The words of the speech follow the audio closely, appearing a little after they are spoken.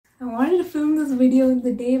I wanted to film this video in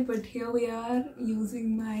the day, but here we are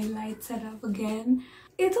using my light setup again.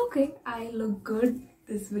 It's okay, I look good.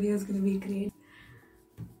 This video is gonna be great.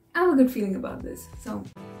 I have a good feeling about this, so.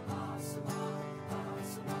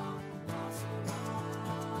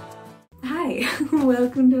 Hi,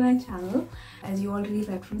 welcome to my channel. As you already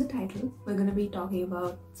read from the title, we're gonna be talking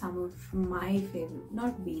about some of my favorite,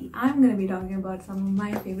 I'm gonna be talking about some of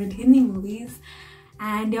my favorite Hindi movies.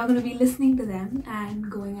 And you're gonna be listening to them and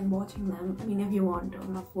going and watching them. I mean, if you want to,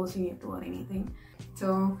 I'm not forcing you to or anything.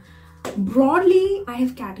 So, broadly, I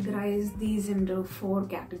have categorized these into 4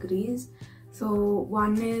 categories. So,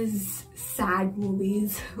 one is sad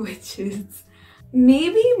movies, which is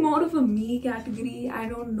maybe more of a me category. I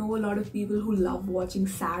don't know a lot of people who love watching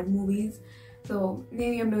sad movies. So,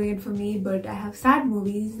 maybe I'm doing it for me, but I have sad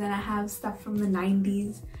movies, then I have stuff from the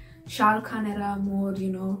 90s. Shah Rukh Khan era, more,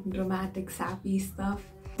 dramatic, sappy stuff.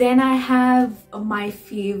 Then I have my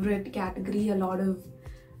favorite category, a lot of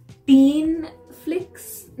teen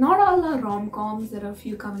flicks. Not all are rom-coms, there are a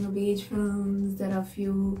few coming-of-age films, there are a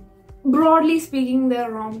few... Broadly speaking, there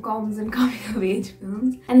are rom-coms and coming-of-age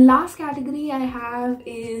films. And last category I have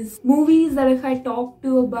is movies that if I talk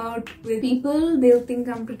to about with people, they'll think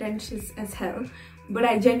I'm pretentious as hell. But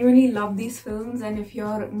I genuinely love these films, and if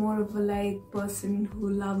you're more of a person who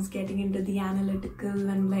loves getting into the analytical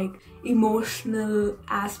and emotional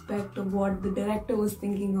aspect of what the director was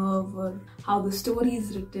thinking of or how the story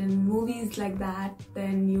is written, movies like that,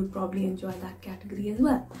 then you'd probably enjoy that category as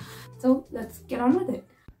well. So let's get on with it.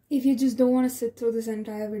 If you just don't want to sit through this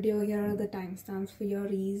entire video, here are the timestamps for your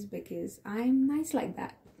ease because I'm nice like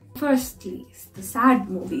that. Firstly, the sad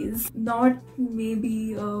movies. Not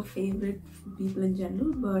maybe a favorite for people in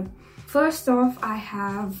general, but first off, I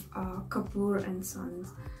have Kapoor and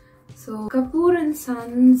Sons. So, Kapoor and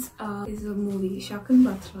Sons is a movie, Shakun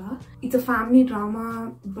Batra. It's a family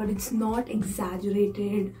drama, but it's not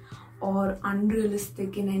exaggerated or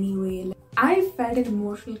unrealistic in any way. I felt an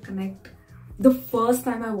emotional connect the first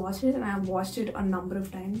time I watched it, and I watched it a number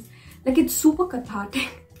of times. It's super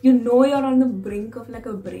cathartic. You know you're on the brink of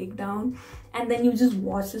a breakdown, and then you just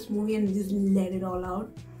watch this movie and just let it all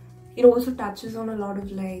out. It also touches on a lot of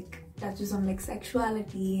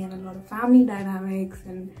sexuality and a lot of family dynamics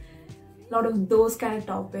and a lot of those kind of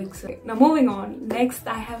topics. Now moving on, next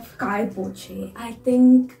I have Kai Poche. I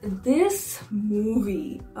think this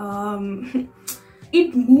movie,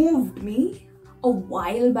 it moved me a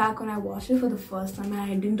while back when I watched it for the first time.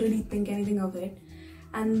 I didn't really think anything of it.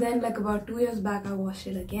 And then about 2 years back, I watched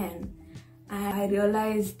it again. And I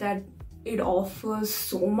realized that it offers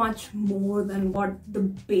so much more than what the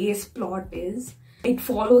base plot is. It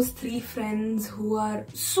follows 3 friends who are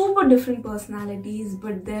super different personalities,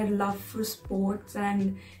 but their love for sports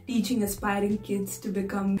and teaching aspiring kids to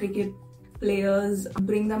become cricket players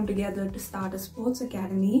bring them together to start a sports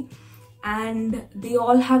academy. And they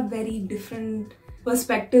all have very different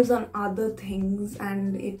perspectives on other things,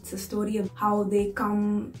 and it's a story of how they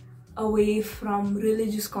come away from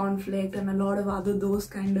religious conflict and a lot of other those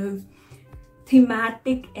kind of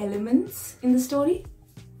thematic elements in the story.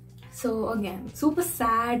 So again, super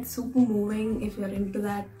sad, super moving. If you're into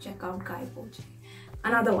that, check out Kai Poche.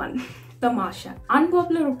 Another one, Tamasha.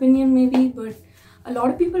 Unpopular opinion maybe, but a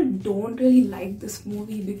lot of people don't really like this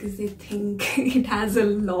movie because they think it has a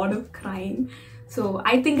lot of crying. So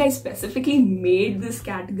I think I specifically made this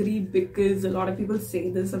category because a lot of people say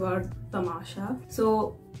this about Tamasha.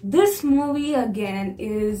 So this movie again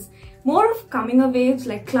is more of coming of age,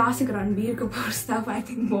 classic Ranbir Kapoor stuff. I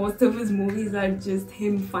think most of his movies are just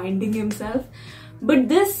him finding himself. But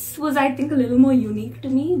this was, I think, a little more unique to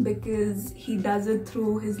me because he does it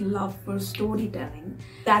through his love for storytelling.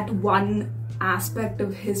 That one aspect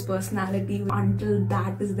of his personality, until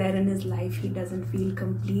that is there in his life, he doesn't feel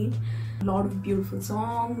complete. A lot of beautiful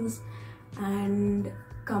songs and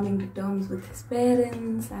coming to terms with his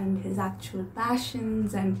parents and his actual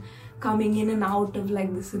passions and coming in and out of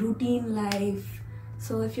this routine life.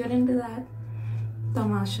 So if you're into that,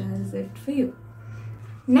 Tamasha is it for you.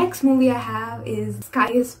 Next movie I have is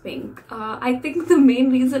Sky is Pink. I think the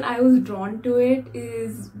main reason I was drawn to it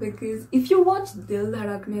is because if you watch Dil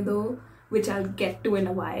Dhadakne Do, which I'll get to in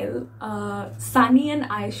a while, Sunny and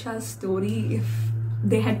Aisha's story, if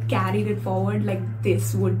they had carried it forward,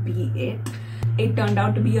 this would be it. It turned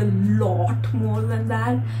out to be a lot more than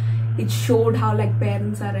that. It showed how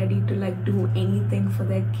parents are ready to do anything for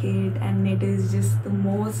their kid, and it is just the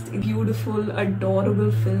most beautiful, adorable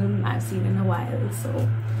film I've seen in a while. So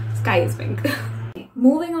Sky is Pink.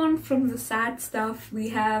 Moving on from the sad stuff, we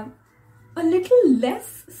have A little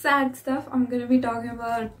less sad stuff, I'm gonna be talking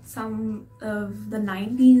about some of the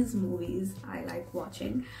 90s movies I like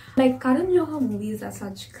watching. Like, Karan Johar movies are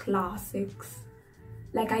such classics.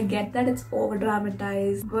 Like, I get that it's over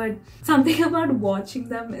dramatized, but something about watching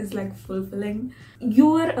them is like fulfilling.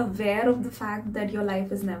 You are aware of the fact that your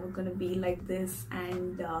life is never gonna be like this,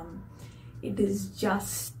 and it is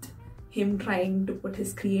just him trying to put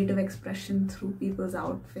his creative expression through people's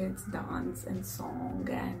outfits, dance, and song,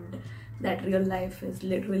 and that real life is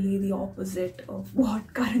literally the opposite of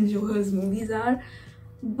what Karan Johar's movies are.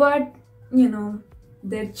 But you know,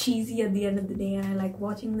 they're cheesy at the end of the day, and I like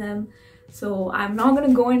watching them. So I'm not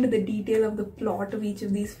gonna go into the detail of the plot of each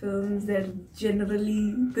of these films. They're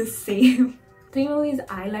generally the same. 3 movies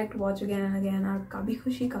I like to watch again and again are Kabhi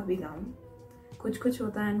Khushi Kabhi Gum, Kuch Kuch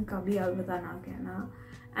Hota Hai, and Kabhi Alvida Na Kehna.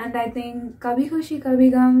 And I think Kabhi Khushi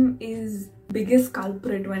Kabhi Gum is biggest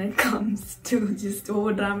culprit when it comes to just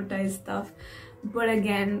over dramatized stuff. But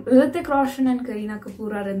again, Hrithik Roshan and Kareena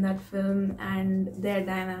Kapoor are in that film, and their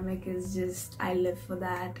dynamic is just, I live for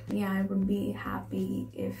that. Yeah, I would be happy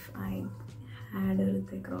if I had a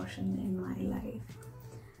Hrithik Roshan in my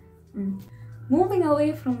life. Moving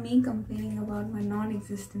away from me complaining about my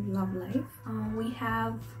non-existent love life, we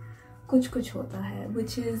have Kuch Kuch Hota Hai,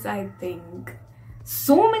 which is, I think,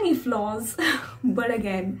 so many flaws, but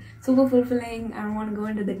again, super fulfilling. I don't want to go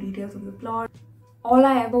into the details of the plot. All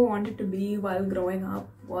I ever wanted to be while growing up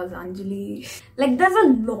was Anjali. Like, there's a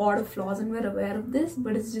lot of flaws and we're aware of this,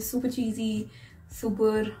 but it's just super cheesy,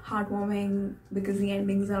 super heartwarming, because the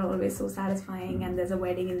endings are always so satisfying and there's a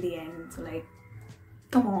wedding in the end, so like,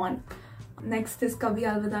 come on. Next is Kabhi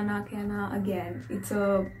Alvida Na Kehna. Again,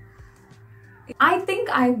 I think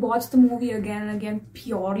I watched the movie again and again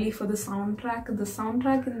purely for the soundtrack. The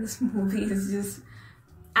soundtrack in this movie is just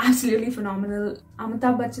absolutely phenomenal.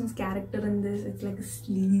 Amitabh Bachchan's character in this, it's like a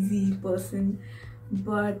sleazy person,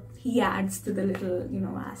 but he adds to the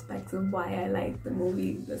little, aspects of why I like the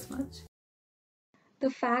movie this much. The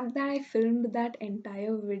fact that I filmed that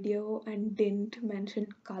entire video and didn't mention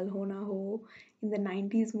Kal Ho Na Ho in the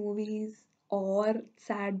 90s movies or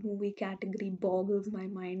sad movie category boggles my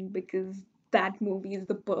mind, because that movie is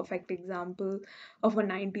the perfect example of a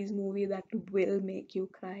 90s movie that will make you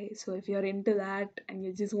cry. So if you're into that and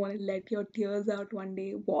you just want to let your tears out one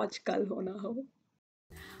day, watch Kal Ho Na Ho.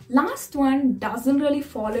 Last one doesn't really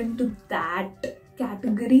fall into that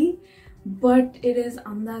category, but it is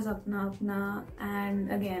Andaz Apna Apna,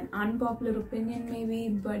 and again, unpopular opinion maybe,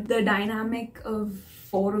 but the dynamic of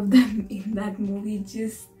 4 of them in that movie,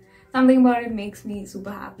 just something about it makes me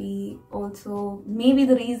super happy. Also, maybe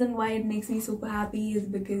the reason why it makes me super happy is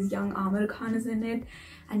because young Aamir Khan is in it,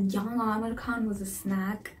 and young Aamir Khan was a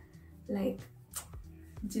snack. Like,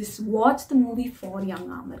 just watch the movie for young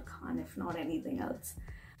Aamir Khan, if not anything else.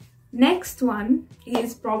 Next one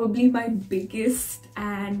is probably my biggest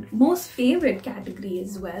and most favorite category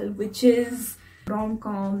as well, which is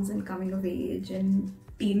rom-coms and coming of age and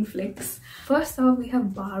teen flicks. First off, we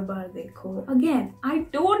have Baar Baar Dekho. Again, I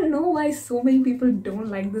don't know why so many people don't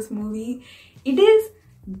like this movie. It is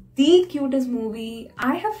the cutest movie.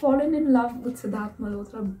 I have fallen in love with Siddharth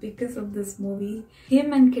Malhotra because of this movie.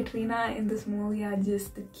 Him and Katrina in this movie are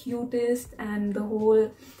just the cutest, and the whole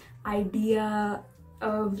idea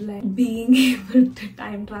of like being able to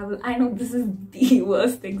time travel. I know this is the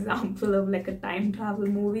worst example of like a time travel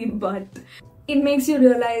movie, but it makes you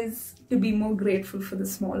realize to be more grateful for the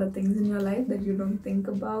smaller things in your life that you don't think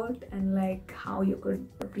about, and like how you could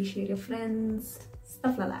appreciate your friends,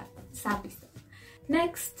 stuff like that. Sappy stuff.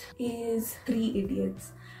 Next is 3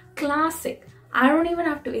 Idiots. Classic. I don't even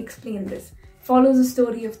have to explain this. Follows the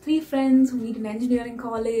story of 3 friends who meet in engineering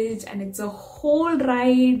college, and it's a whole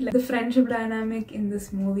ride. Like, the friendship dynamic in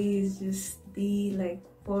this movie is just the like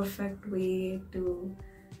perfect way to,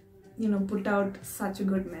 put out such a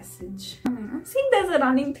good message. See, there's a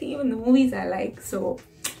running theme in the movies I like. So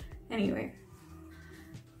anyway,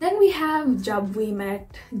 then we have Jab We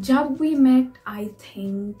Met. Jab We Met, I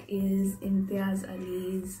think, is Imtiaz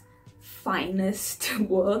Ali's finest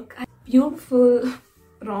work. Beautiful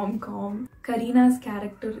rom-com. Kareena's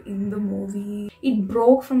character in the movie, it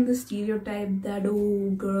broke from the stereotype that,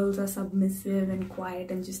 oh, girls are submissive and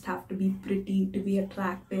quiet and just have to be pretty to be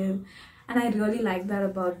attractive, and I really like that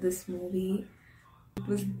about this movie. It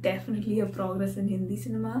was definitely a progress in Hindi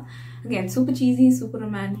cinema. Again, super cheesy, super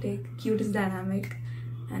romantic, cutest dynamic,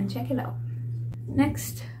 and check it out.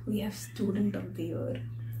 Next, we have Student of the Year.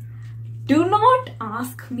 Do not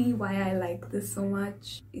ask me why I like this so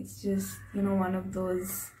much. It's just, one of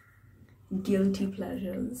those guilty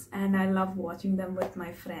pleasures, and I love watching them with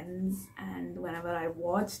my friends. And whenever I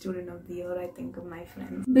watch Student of the Year, I think of my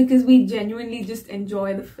friends because we genuinely just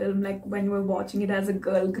enjoy the film. Like when we're watching it as a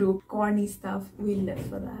girl group, corny stuff, we live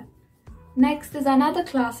for that. Next is another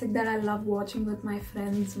classic that I love watching with my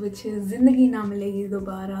friends, which is Zindagi Na Milegi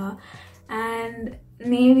Dobara. And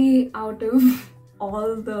maybe out of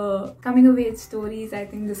all the coming of age stories, I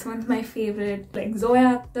think this one's my favorite. Like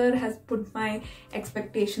Zoya Akhtar has put my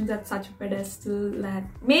expectations at such a pedestal that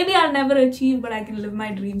maybe I'll never achieve, but I can live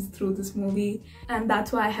my dreams through this movie. And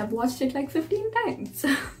that's why I have watched it like 15 times.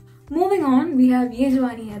 Moving on, we have Ye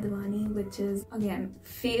Jawani Hai Diwani, which is again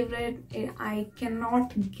favorite. I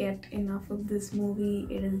cannot get enough of this movie.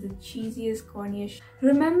 It is the cheesiest, corniest.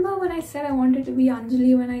 Remember when I said I wanted to be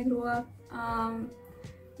Anjali when I grew up?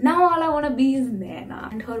 Now all I want to be is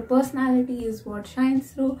Naina, and her personality is what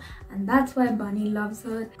shines through, and that's why Bunny loves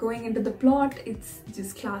her. Going into the plot, it's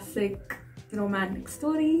just classic romantic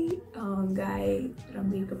story. Guy,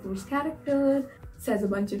 Ranbir Kapoor's character, says a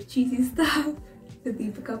bunch of cheesy stuff to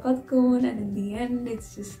Deepika Padukone, and in the end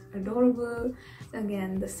it's just adorable.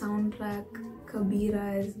 Again, the soundtrack,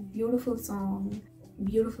 Kabira, is a beautiful song,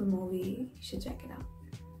 beautiful movie. You should check it out.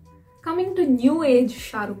 Coming to new age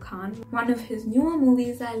Shah Rukh Khan, one of his newer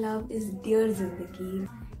movies I love is Dear Zindagi.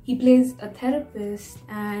 He plays a therapist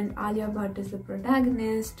and Alia Bhatt is the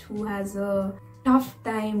protagonist who has a tough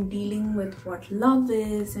time dealing with what love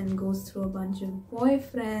is and goes through a bunch of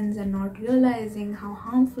boyfriends and not realizing how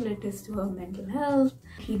harmful it is to her mental health.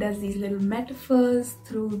 He does these little metaphors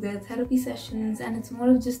through their therapy sessions, and it's more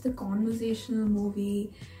of just a conversational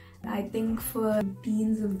movie. I think for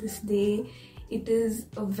teens of this day, it is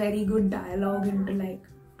a very good dialogue into like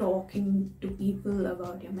talking to people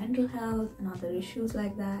about your mental health and other issues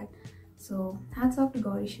like that. So hats off to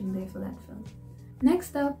Gauri Shinde for that film.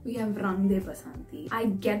 Next up, we have Rang De Basanti. I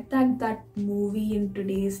get that that movie in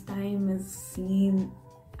today's time is seen,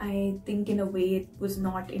 I think, in a way it was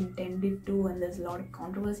not intended to, and there's a lot of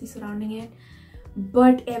controversy surrounding it.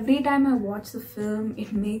 But every time I watch the film,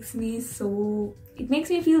 it makes me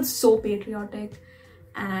feel so patriotic,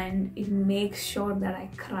 and it makes sure that I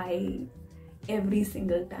cry every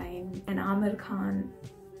single time. And Aamir Khan,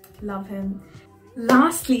 love him.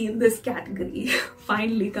 Lastly, in this category,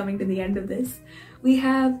 finally coming to the end of this, we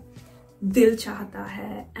have Dil Chahta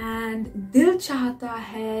Hai. And Dil Chahta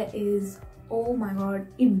Hai is, oh my god,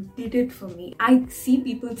 it did it for me. I see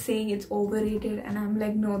people saying it's overrated and I'm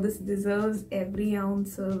like, no, this deserves every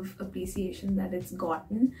ounce of appreciation that it's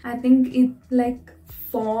gotten. I think it like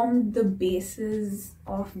formed the basis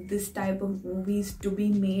of this type of movies to be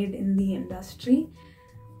made in the industry.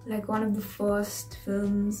 Like one of the first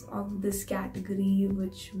films of this category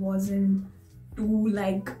which wasn't too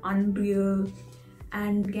like unreal,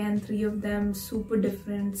 and again 3 of them super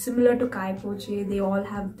different, similar to Kai Poche. They all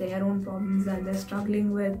have their own problems that they're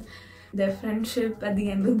struggling with. Their friendship at the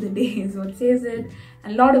end of the day is what saves it.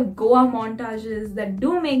 And a lot of Goa montages that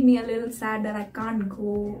do make me a little sad that I can't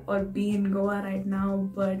go or be in Goa right now,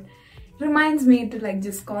 but it reminds me to like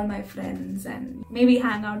just call my friends and maybe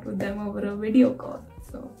hang out with them over a video call.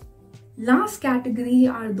 So last category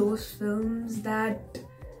are those films that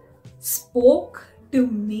spoke to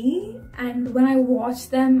me, and when I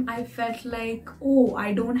watched them I felt like, oh,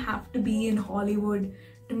 I don't have to be in Hollywood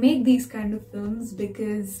to make these kind of films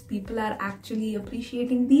because people are actually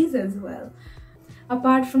appreciating these as well.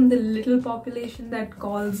 Apart from the little population that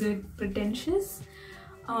calls it pretentious,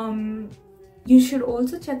 you should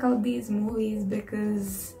also check out these movies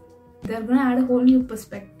because they're gonna add a whole new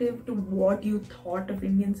perspective to what you thought of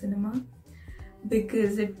Indian cinema,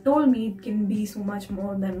 because it told me it can be so much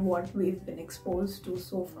more than what we've been exposed to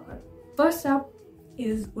so far. First up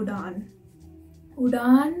is Udaan.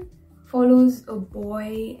 Udaan follows a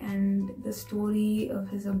boy and the story of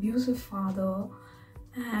his abusive father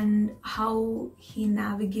and how he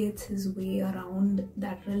navigates his way around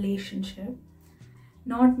that relationship.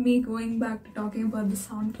 Not me going back to talking about the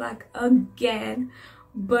soundtrack again,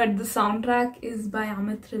 but the soundtrack is by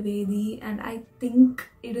Amit Trivedi, and I think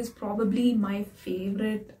it is probably my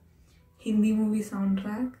favorite Hindi movie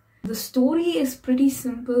soundtrack. The story is pretty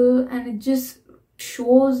simple and it just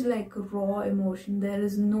shows like raw emotion. There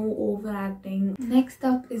is no overacting. Next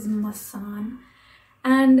up is Masaan,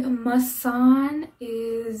 and Masaan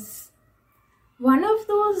is one of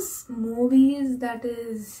those movies that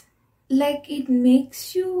is like, it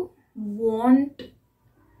makes you want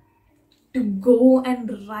to go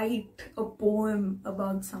and write a poem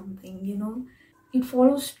about something, you know. It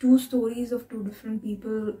follows 2 stories of 2 different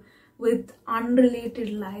people with unrelated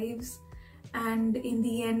lives, and in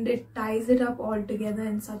the end it ties it up all together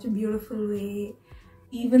in such a beautiful way.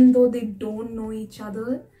 even though they don't know each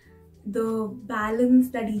other, the balance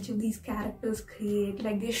that each of these characters create,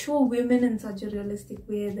 like they show women in such a realistic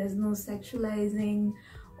way. There's no sexualizing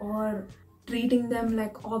or treating them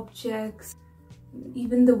like objects.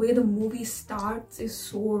 Even the way the movie starts is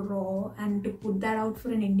so raw, and to put that out for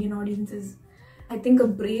an Indian audience is, I think, a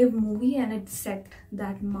brave movie, and it set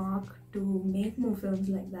that mark to make more films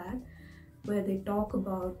like that, where they talk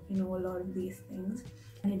about, you know, a lot of these things.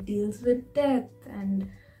 And it deals with death and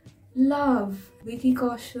love. Vicky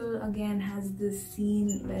Kaushal again has this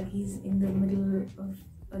scene where he's in the middle of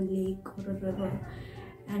a lake or a river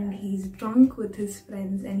and he's drunk with his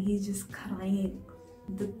friends and he's just crying.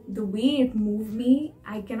 The way it moved me,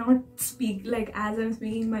 I cannot speak, like as I'm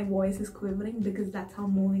speaking my voice is quivering because that's how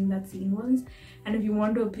moving that scene was. And if you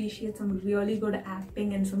want to appreciate some really good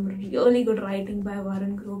acting and some really good writing by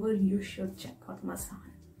Varun Grover, you should check out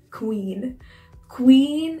Masaan.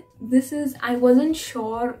 Queen, this is, I wasn't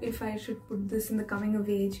sure if I should put this in the coming of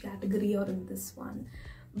age category or in this one,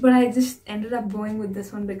 but I just ended up going with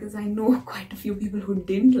this one because I know quite a few people who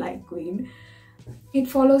didn't like Queen. It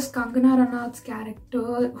follows Kangana Ranaut's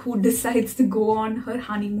character who decides to go on her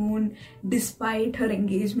honeymoon despite her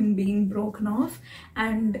engagement being broken off,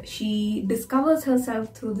 and she discovers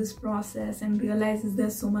herself through this process and realizes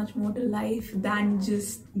there's so much more to life than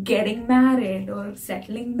just getting married or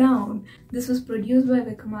settling down. This was produced by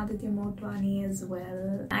Vikramaditya Motwani as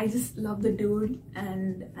well. I just love the dude,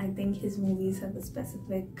 and I think his movies have a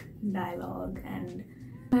specific dialogue, and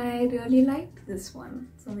I really liked this one.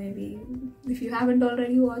 So maybe if you haven't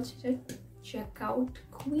already watched it, check out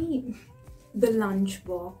Queen. The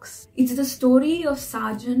Lunchbox. It's the story of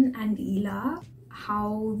Sajan and Ela,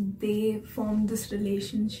 how they formed this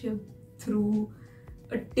relationship through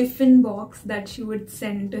a tiffin box that she would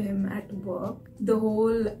send to him at work. The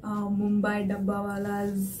whole Mumbai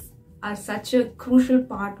Dabbawalas are such a crucial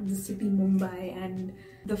part of the city Mumbai, and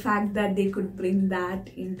the fact that they could bring that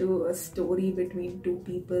into a story between two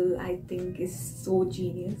people, I think, is so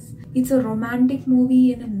genius. It's a romantic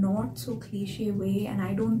movie in a not so cliche way, and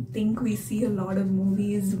I don't think we see a lot of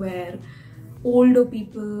movies where older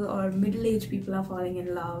people or middle-aged people are falling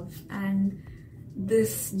in love, and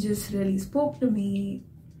this just really spoke to me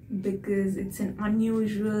because it's an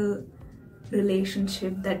unusual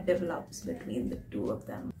relationship that develops between the two of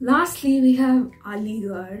them. Lastly, we have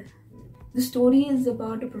Aligarh. The story is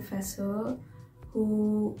about a professor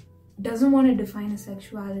who doesn't want to define his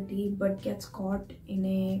sexuality but gets caught in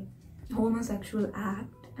a homosexual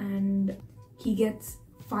act, and he gets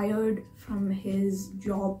fired from his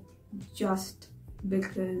job just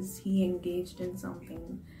because he engaged in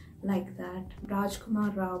something like that.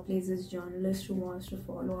 Rajkumar Rao plays this journalist who wants to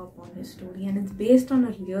follow up on his story, and it's based on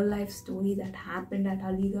a real life story that happened at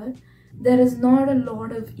Aligarh. There is not a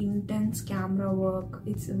lot of intense camera work.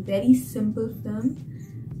 It's a very simple film,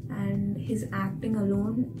 and his acting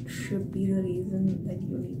alone should be the reason that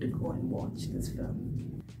you need to go and watch this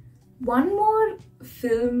film. One more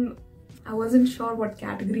film, I wasn't sure what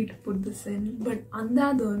category to put this in, but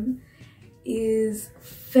Andhadhun is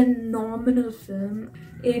phenomenal film.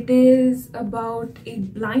 It is about a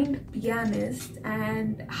blind pianist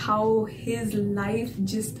and how his life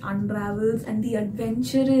just unravels, and the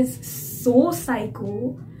adventure is so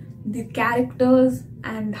psycho. The characters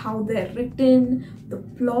and how they're written, the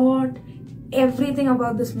plot, everything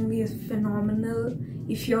about this movie is phenomenal.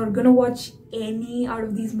 If you're gonna watch any out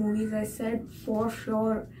of these movies I said, for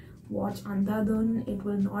sure watch Andhadhun. It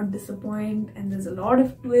will not disappoint, and there's a lot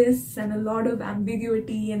of twists and a lot of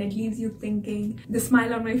ambiguity, and it leaves you thinking. The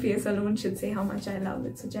smile on my face alone should say how much I love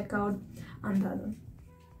it. So check out Andhadhun.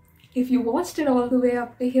 If you watched it all the way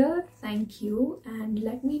up to here, thank you, and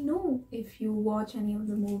let me know if you watch any of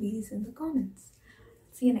the movies in the comments.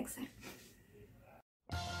 See you next time.